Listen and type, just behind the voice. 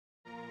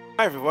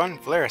Hi everyone,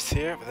 Valeris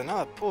here with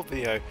another pool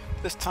video.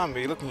 This time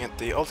we're looking at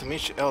the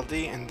Ultimecia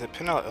LD and the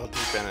Penelo LD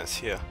banners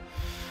here.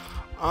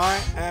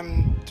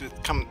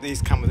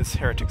 These come with this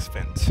Heretics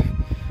event.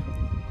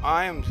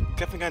 I am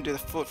definitely going to do the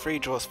full free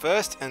draws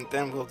first, and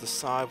then we'll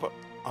decide what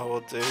I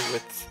will do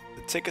with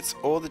the tickets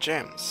or the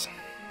gems,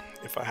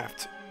 if I have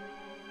to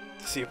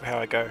see how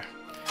I go.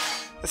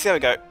 Let's see how we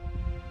go.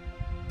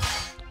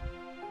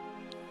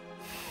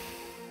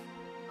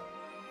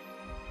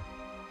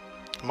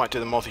 I might do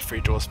the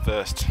multi-free draws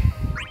first.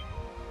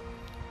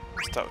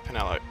 Let's start with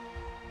Penelo.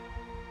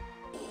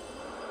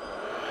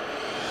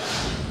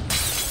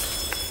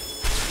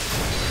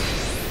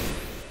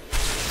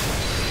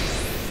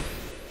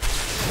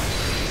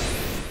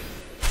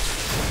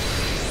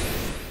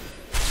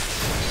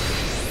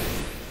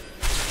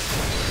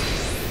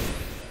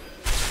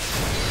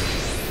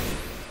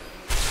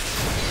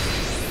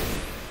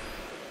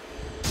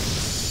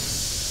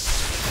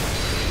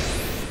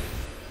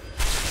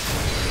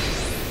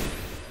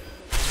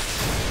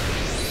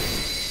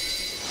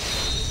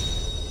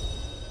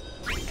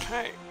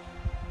 Okay,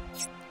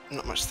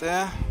 not much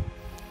there.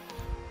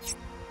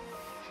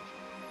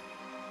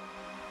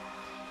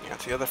 Now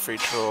to the other free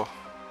draw.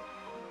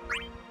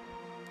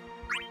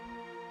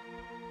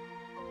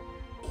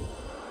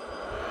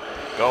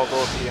 Gold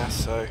orb here,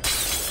 so let's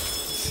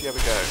see how we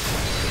go.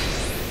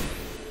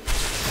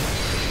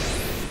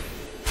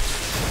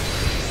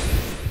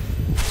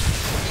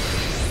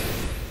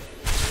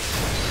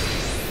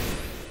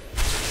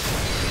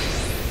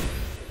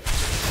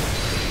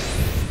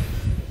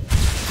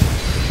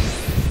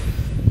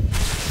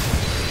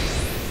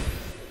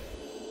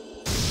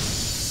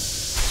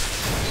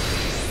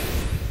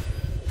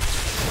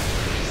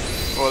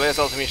 Well, there's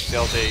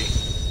Ultimecia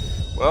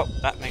LD. Well,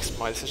 that makes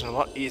my decision a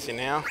lot easier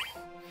now.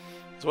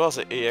 As well as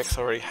the EX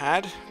I already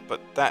had,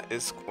 but that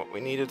is what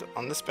we needed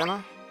on this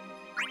banner.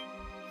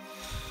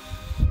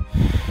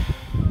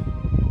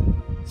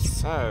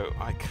 So,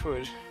 I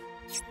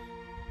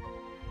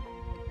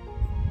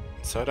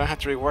don't have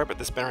to really worry about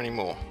this banner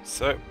anymore.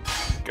 So,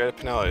 go to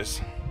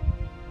Penelo's.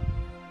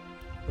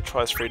 We'll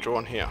try this free draw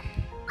on here.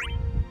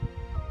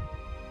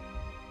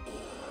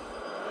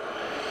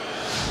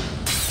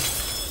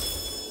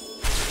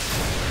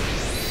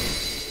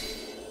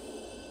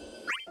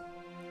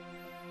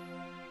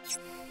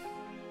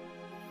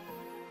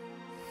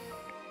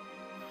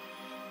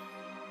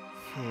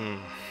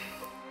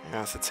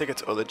 Now it's the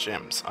tickets or the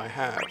gems. I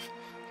have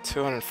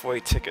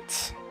 240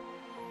 tickets.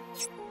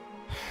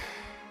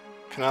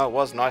 Penelo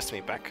was nice to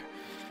me back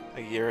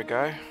a year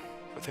ago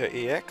with her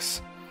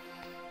EX,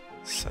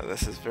 so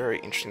this is a very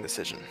interesting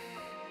decision.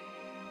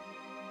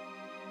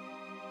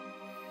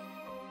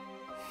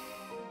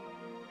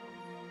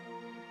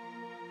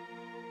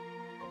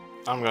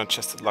 I'm going to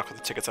test the luck with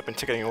the tickets. I've been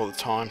ticketing all the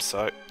time,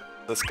 so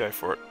let's go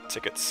for it.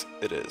 Tickets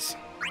it is.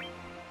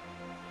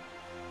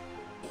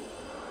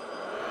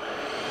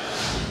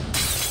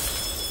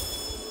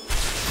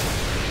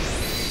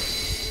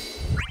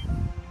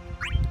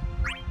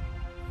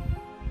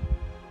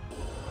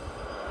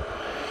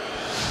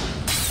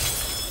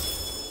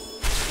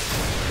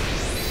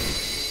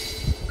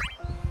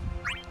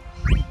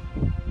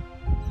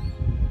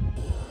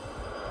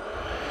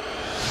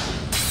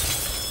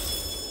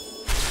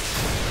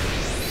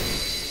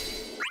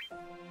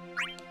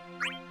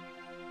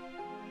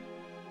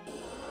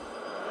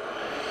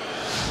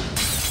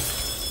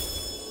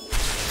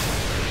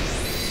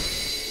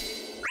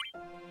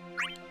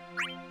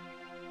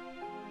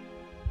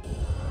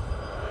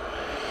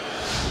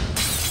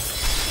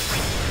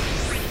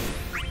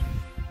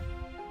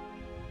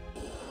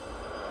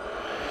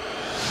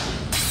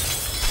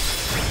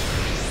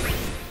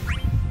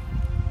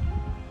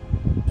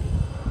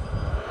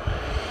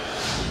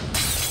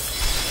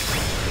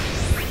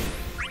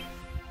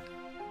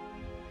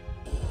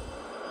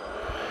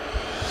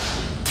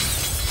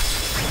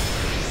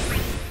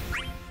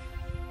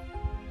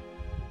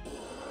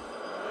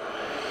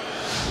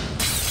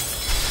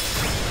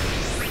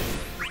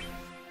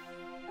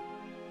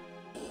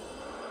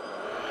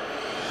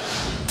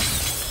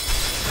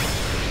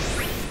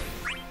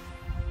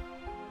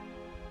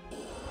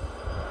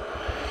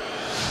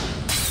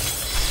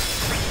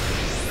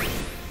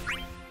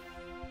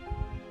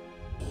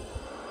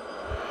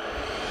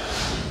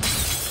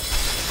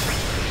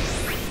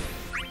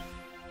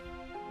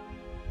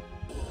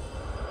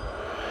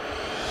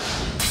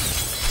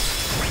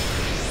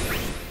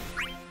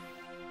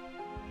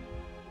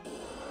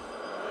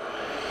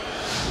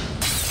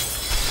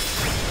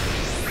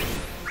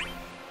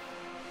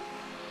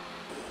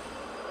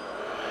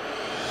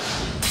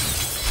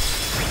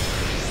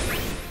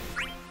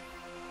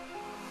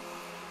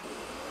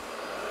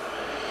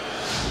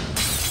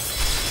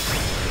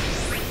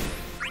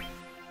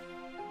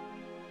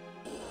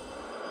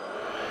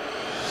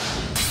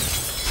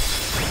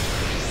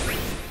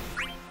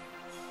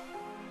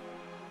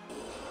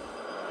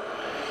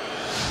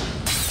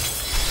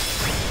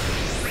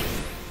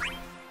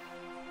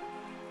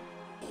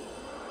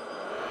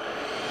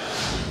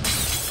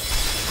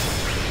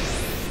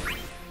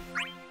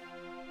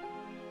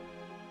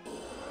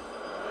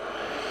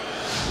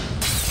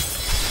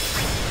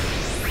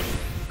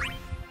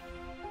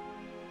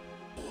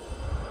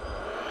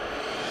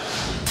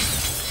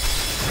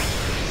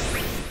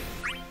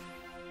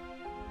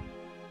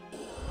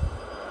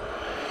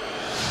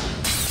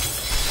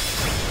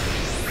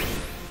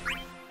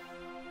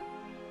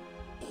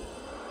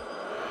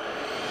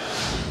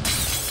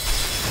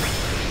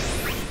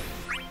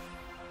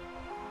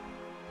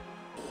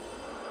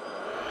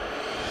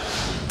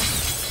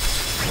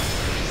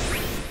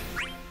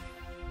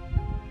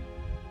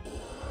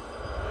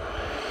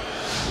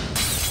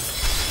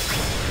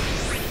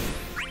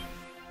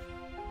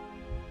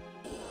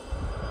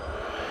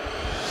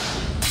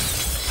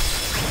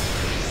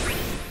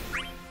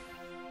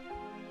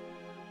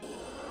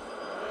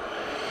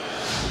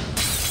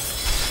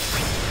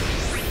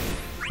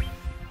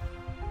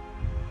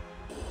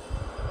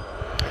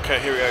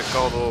 Okay, here we go,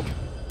 gold orb.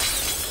 Let's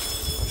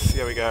see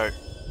how we go.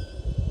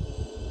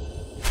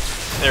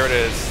 There it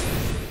is.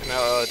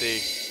 Penelo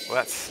LD.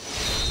 Well,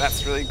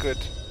 that's really good.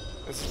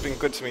 This has been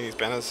good to me, these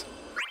banners.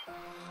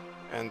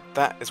 And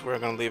that is where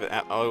I'm going to leave it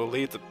at. I will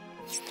leave the...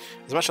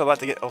 As much as I'd like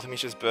to get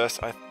Ultimecia's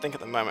burst, I think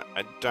at the moment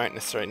I don't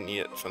necessarily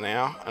need it for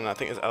now. And I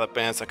think there's other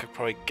banners I could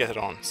probably get it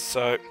on.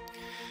 So,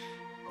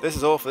 this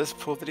is all for this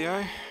full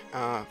video.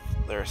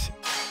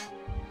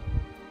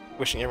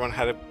 Wishing everyone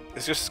had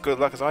it's just as good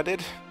luck as I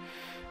did.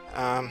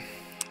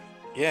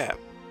 Yeah,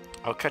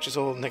 I'll catch us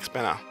all next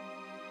banner.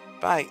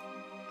 Bye.